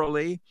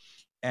orally.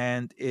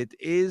 And it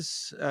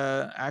is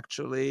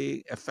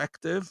actually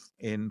effective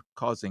in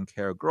causing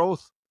hair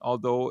growth,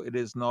 although it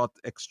is not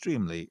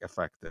extremely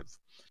effective.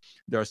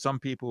 There are some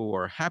people who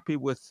are happy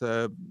with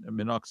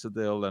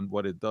minoxidil and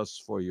what it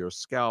does for your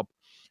scalp.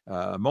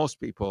 Most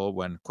people,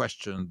 when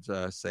questioned,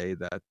 say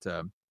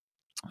that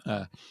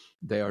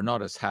they are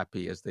not as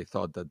happy as they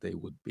thought that they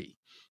would be.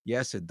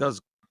 Yes, it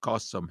does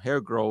cause some hair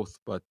growth,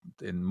 but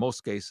in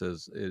most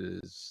cases, it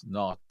is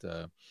not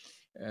the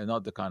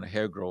kind of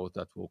hair growth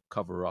that will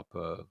cover up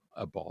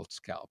a bald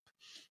scalp.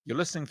 You're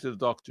listening to the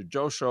Dr.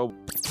 Joe Show.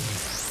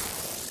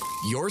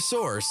 Your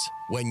source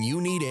when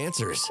you need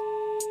answers.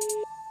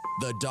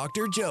 The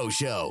Dr. Joe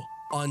Show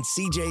on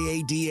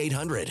CJAD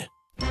 800.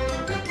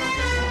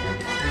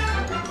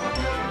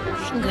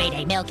 Grade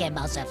A milk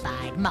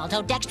emulsified,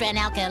 maltodextrin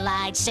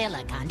alkylide,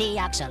 silicon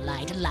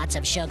dioxide, lots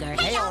of sugar.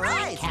 Hey, all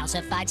right.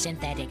 Calcified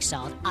synthetic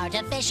salt,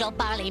 artificial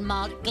barley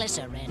malt,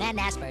 glycerin and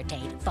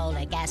aspartate,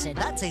 folic acid.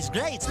 That tastes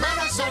great.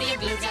 Monosodium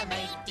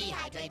glutamate,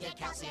 dehydrated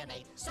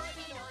calciumate,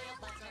 soybean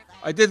oil.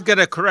 I did get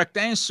a correct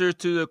answer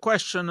to the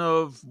question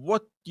of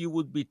what you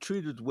would be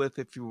treated with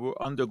if you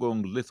were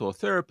undergoing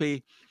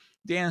lithotherapy.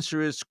 The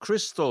answer is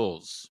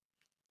crystals.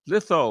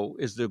 Litho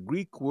is the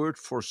Greek word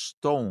for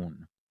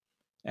stone.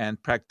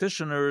 And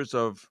practitioners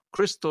of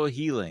crystal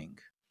healing,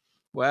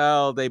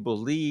 well, they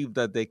believe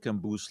that they can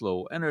boost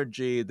low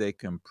energy, they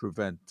can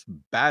prevent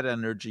bad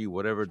energy,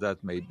 whatever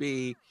that may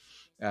be.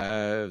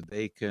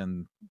 They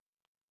can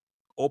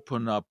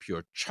open up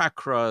your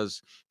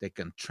chakras, they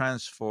can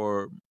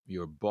transform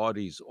your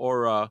body's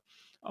aura,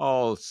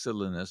 all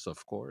silliness,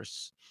 of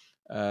course.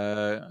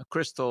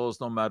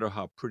 Crystals, no matter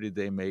how pretty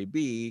they may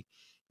be,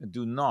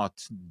 do not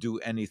do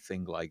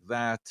anything like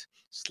that.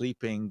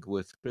 Sleeping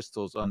with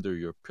crystals under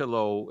your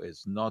pillow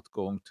is not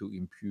going to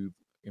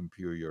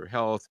improve your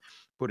health.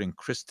 Putting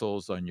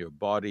crystals on your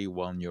body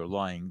while you're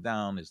lying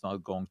down is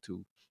not going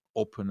to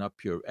open up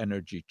your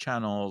energy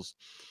channels.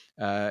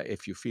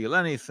 If you feel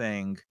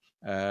anything,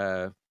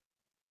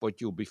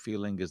 what you'll be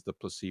feeling is the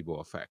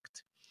placebo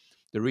effect.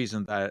 The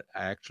reason that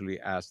I actually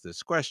asked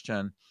this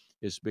question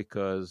is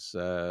because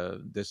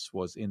this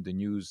was in the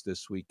news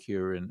this week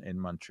here in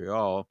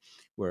Montreal,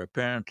 where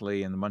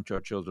apparently in the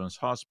Montreal Children's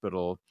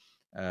Hospital,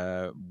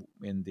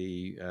 in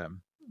the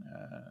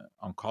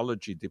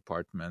oncology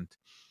department,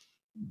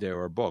 there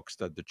are books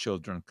that the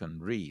children can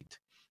read.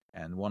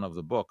 And one of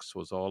the books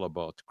was all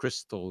about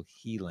crystal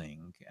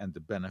healing and the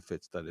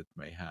benefits that it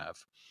may have.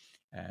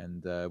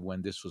 And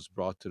when this was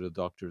brought to the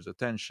doctor's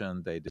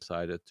attention, they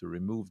decided to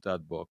remove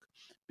that book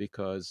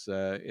because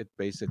it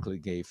basically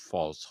gave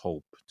false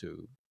hope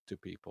to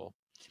people.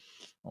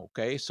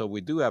 Okay, so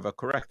we do have a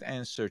correct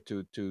answer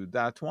to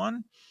that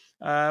one,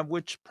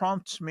 which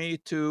prompts me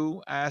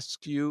to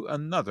ask you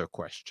another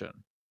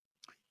question.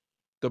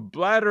 The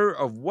bladder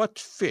of what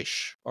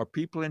fish are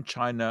people in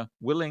China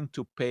willing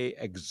to pay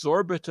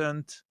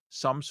exorbitant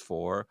sums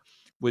for,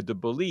 with the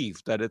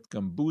belief that it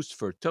can boost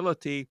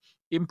fertility,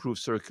 improve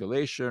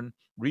circulation,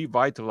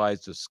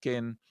 revitalize the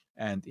skin,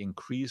 and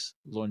increase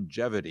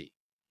longevity?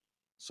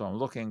 So I'm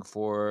looking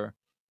for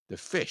the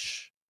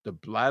fish, the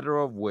bladder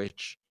of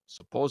which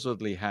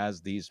supposedly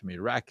has these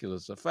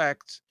miraculous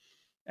effects.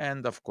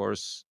 And of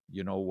course,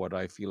 you know what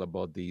I feel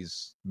about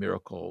these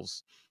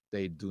miracles.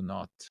 They do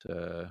not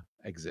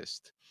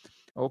exist.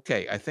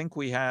 Okay, I think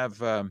we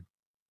have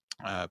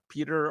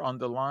Peter on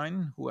the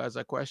line who has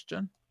a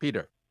question.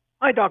 Peter.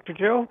 Hi, Dr.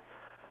 Joe.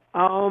 Hi.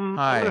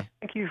 I want to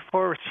thank you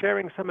for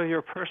sharing some of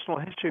your personal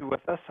history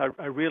with us.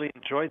 I really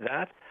enjoyed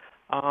that.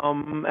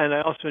 And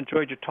I also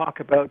enjoyed your talk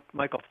about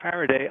Michael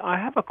Faraday. I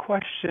have a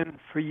question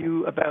for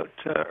you about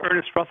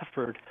Ernest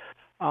Rutherford.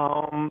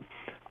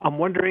 I'm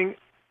wondering,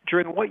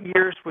 during what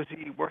years was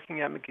he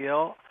working at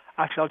McGill?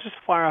 Actually, I'll just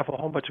fire off a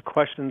whole bunch of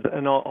questions,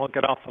 and I'll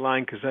get off the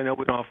line because I know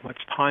we don't have much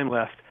time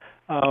left.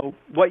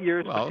 What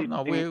years? Well,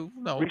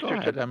 go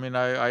ahead. I mean,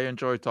 I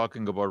enjoy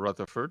talking about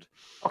Rutherford.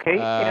 Okay.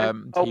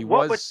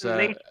 What was the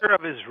nature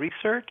of his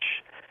research?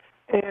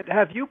 And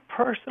have you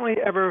personally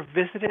ever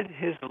visited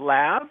his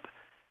lab?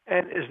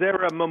 And is there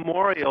a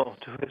memorial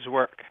to his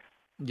work?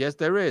 Yes,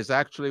 there is.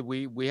 Actually,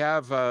 we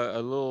have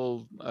a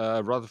little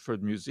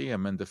Rutherford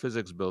museum in the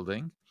physics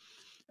building.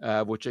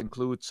 which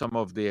includes some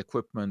of the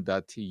equipment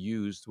that he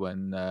used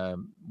when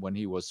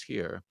he was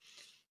here.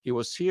 He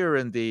was here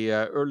in the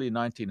early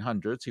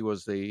 1900s. He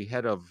was the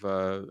head of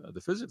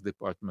the physics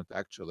department,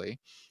 actually.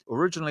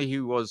 Originally,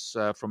 he was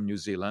from New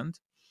Zealand,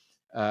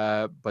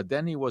 but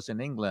then he was in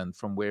England,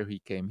 from where he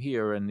came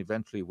here and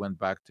eventually went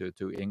back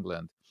to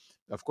England.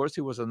 Of course,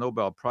 he was a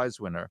Nobel Prize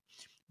winner,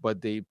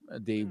 but the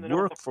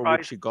work for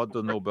which he got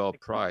the Nobel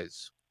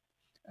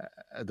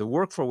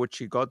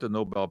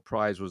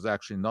Prize, was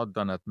actually not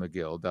done at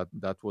McGill.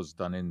 That was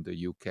done in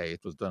the UK.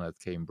 It was done at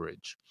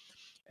Cambridge.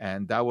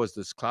 And that was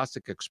this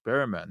classic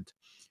experiment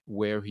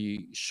where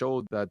he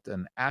showed that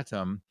an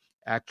atom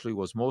actually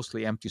was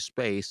mostly empty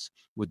space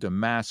with the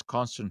mass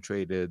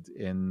concentrated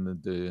in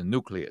the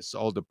nucleus.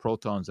 All the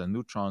protons and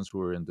neutrons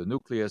were in the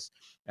nucleus,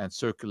 and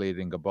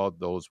circulating about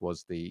those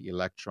was the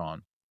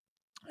electron.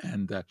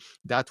 And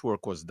that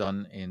work was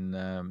done in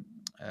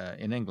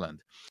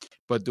England.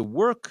 But the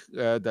work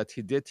that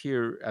he did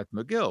here at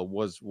McGill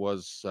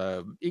was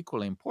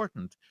equally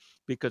important,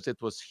 because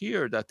it was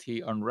here that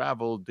he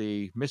unraveled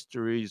the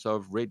mysteries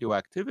of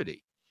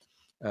radioactivity.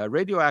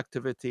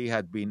 Radioactivity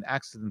had been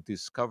accidentally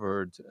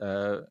discovered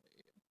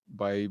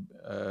by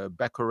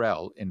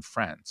Becquerel in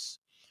France.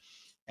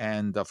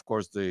 And of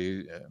course,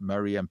 the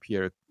Marie and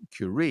Pierre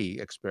Curie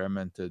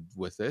experimented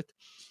with it.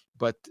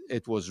 But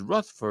it was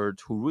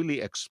Rutherford who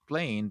really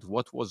explained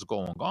what was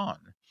going on.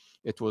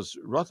 It was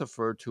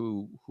Rutherford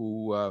who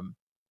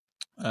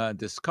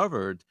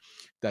discovered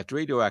that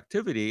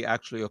radioactivity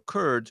actually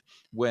occurred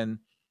when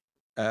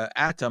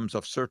atoms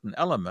of certain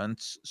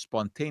elements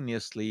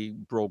spontaneously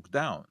broke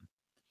down.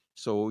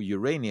 So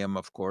uranium,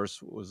 of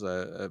course, was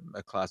a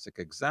classic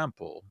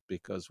example,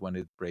 because when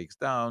it breaks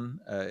down,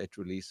 it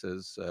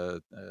releases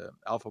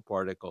alpha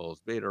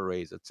particles, beta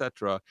rays,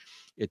 etc.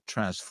 It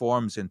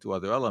transforms into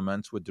other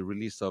elements with the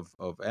release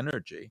of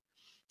energy.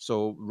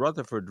 So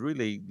Rutherford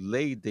really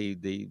laid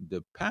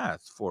the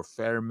path for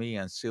Fermi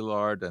and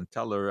Szilard and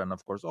Teller and,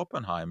 of course,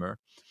 Oppenheimer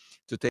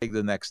to take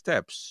the next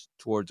steps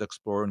towards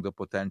exploring the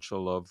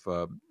potential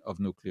of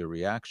nuclear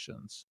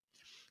reactions.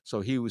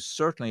 So he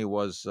certainly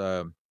was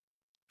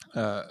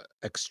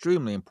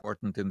extremely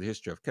important in the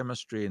history of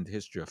chemistry, in the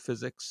history of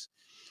physics,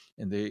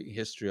 in the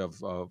history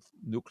of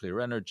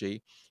nuclear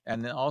energy,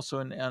 and then also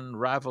in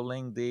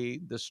unraveling the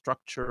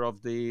structure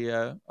of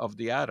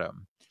the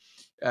atom.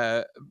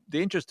 The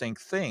interesting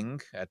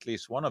thing, at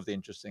least one of the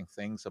interesting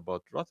things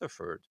about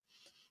Rutherford,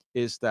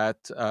 is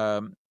that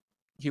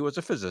he was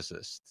a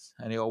physicist,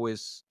 and he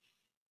always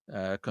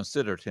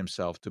considered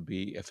himself to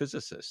be a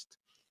physicist.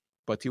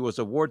 But he was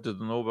awarded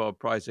the Nobel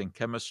Prize in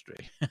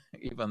chemistry,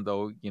 even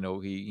though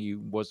he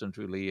wasn't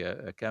really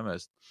a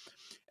chemist.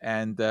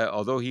 And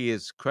although he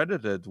is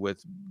credited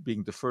with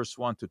being the first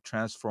one to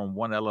transform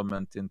one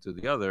element into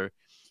the other,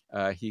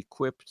 he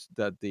quipped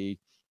that the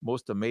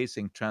most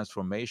amazing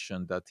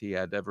transformation that he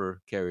had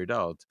ever carried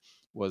out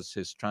was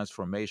his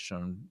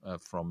transformation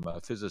from a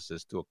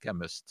physicist to a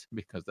chemist,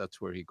 because that's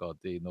where he got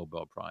the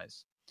Nobel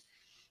Prize.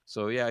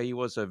 So yeah, he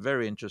was a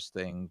very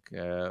interesting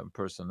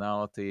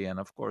personality, and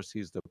of course,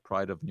 he's the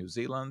pride of New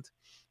Zealand,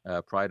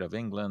 pride of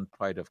England,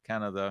 pride of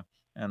Canada,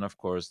 and of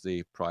course,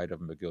 the pride of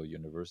McGill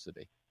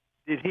University.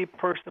 Did he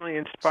personally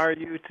inspire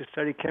you to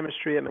study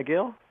chemistry at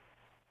McGill?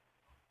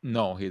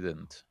 No, he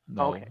didn't.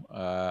 No, Okay.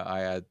 I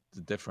had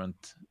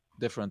different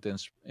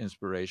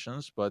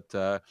inspirations, but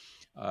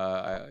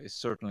I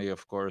certainly,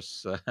 of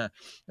course,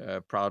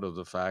 proud of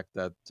the fact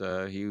that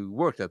he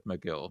worked at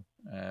McGill,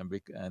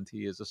 and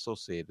he is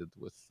associated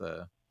with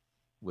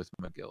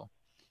McGill.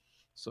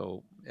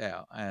 So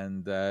yeah,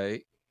 and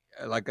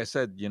like I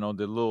said, the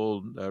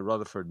little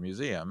Rutherford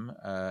Museum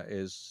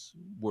is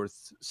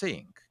worth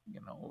seeing.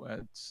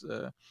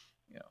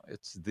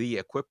 It's the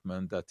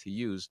equipment that he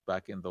used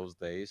back in those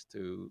days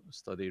to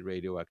study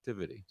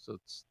radioactivity. So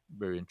it's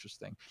very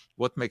interesting.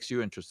 What makes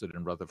you interested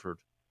in Rutherford?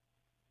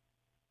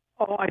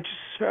 Oh, I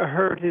just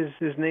heard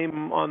his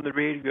name on the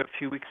radio a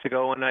few weeks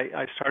ago, and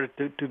I started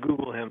to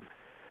Google him.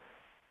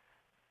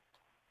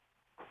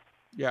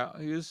 Yeah,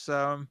 he's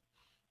a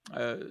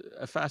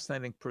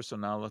fascinating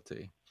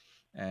personality.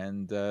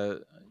 And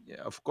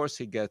of course,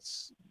 he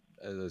gets,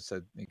 as I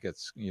said,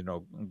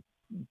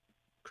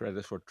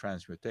 credit for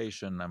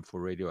transmutation and for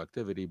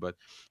radioactivity. But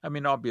I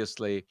mean,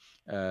 obviously,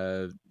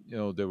 there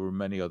were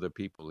many other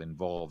people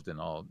involved in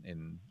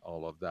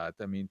all of that.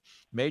 I mean,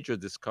 major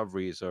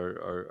discoveries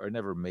are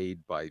never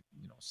made by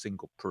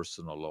single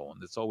person alone.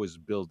 It's always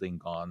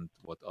building on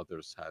what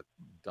others had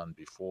done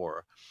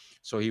before.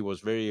 So he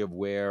was very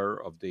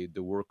aware of the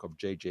work of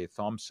J.J.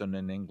 Thomson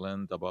in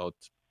England about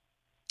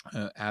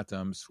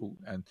atoms,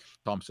 and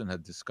Thomson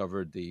had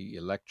discovered the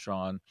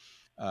electron.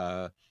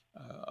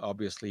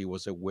 Obviously, he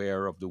was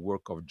aware of the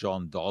work of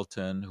John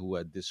Dalton, who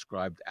had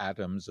described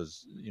atoms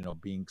as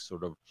being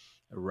sort of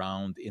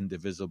round,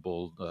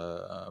 indivisible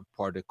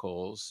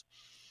particles.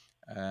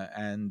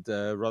 And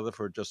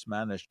Rutherford just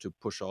managed to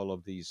push all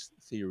of these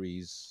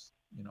theories,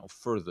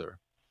 further.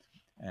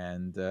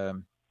 And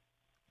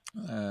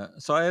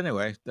so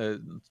anyway,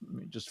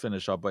 just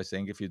finish up by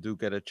saying, if you do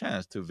get a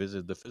chance to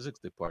visit the physics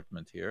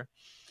department here,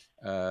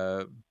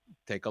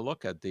 take a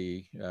look at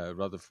the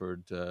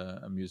Rutherford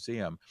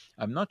Museum.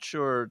 I'm not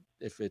sure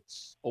if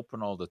it's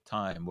open all the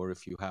time or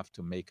if you have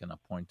to make an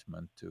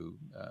appointment to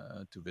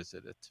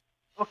visit it.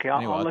 Okay,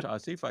 Anyway, I'll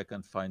see if I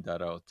can find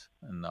that out,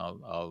 and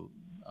I'll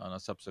on a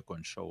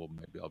subsequent show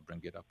maybe I'll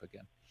bring it up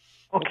again.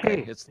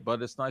 Okay.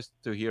 But it's nice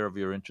to hear of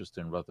your interest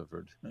in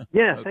Rutherford.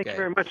 Yeah, Okay. thank you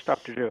very much,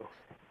 Dr. Joe.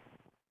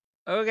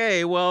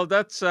 Okay, well,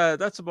 that's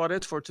about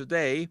it for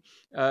today.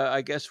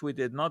 I guess we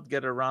did not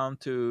get around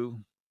to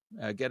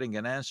getting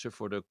an answer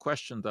for the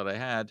question that I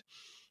had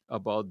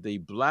about the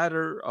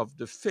bladder of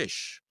the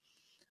fish,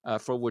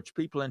 for which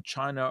people in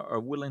China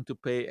are willing to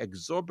pay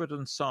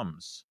exorbitant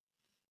sums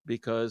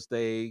because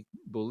they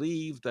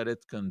believe that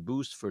it can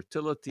boost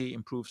fertility,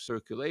 improve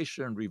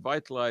circulation,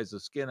 revitalize the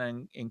skin,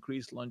 and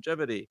increase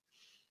longevity.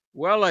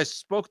 Well, I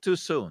spoke too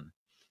soon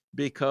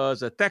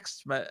because a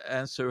text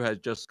answer has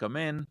just come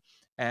in,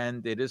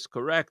 and it is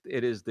correct.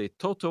 It is the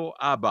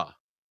totoaba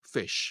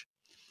fish.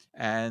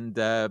 And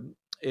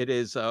it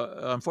is,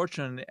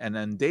 unfortunately, an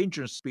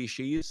endangered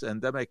species,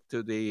 endemic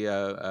to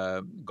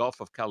the Gulf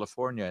of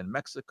California and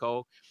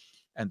Mexico.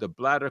 And the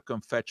bladder can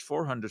fetch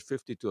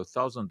 $450 to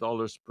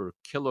 $1,000 per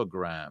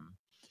kilogram.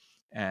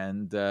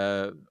 And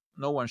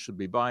no one should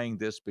be buying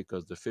this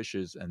because the fish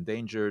is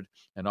endangered.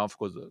 And of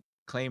course, the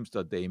claims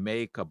that they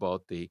make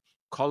about the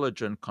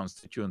collagen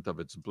constituent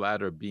of its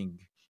bladder being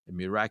a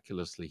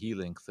miraculously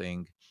healing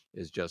thing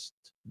is just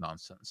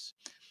nonsense.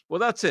 Well,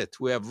 that's it.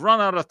 We have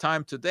run out of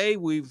time today.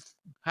 We've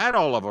had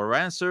all of our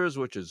answers,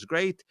 which is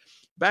great.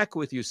 Back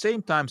with you,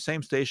 same time,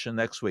 same station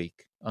next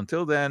week.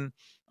 Until then,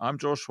 I'm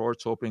Joe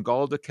Schwartz, hoping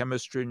all the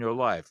chemistry in your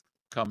life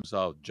comes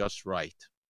out just right.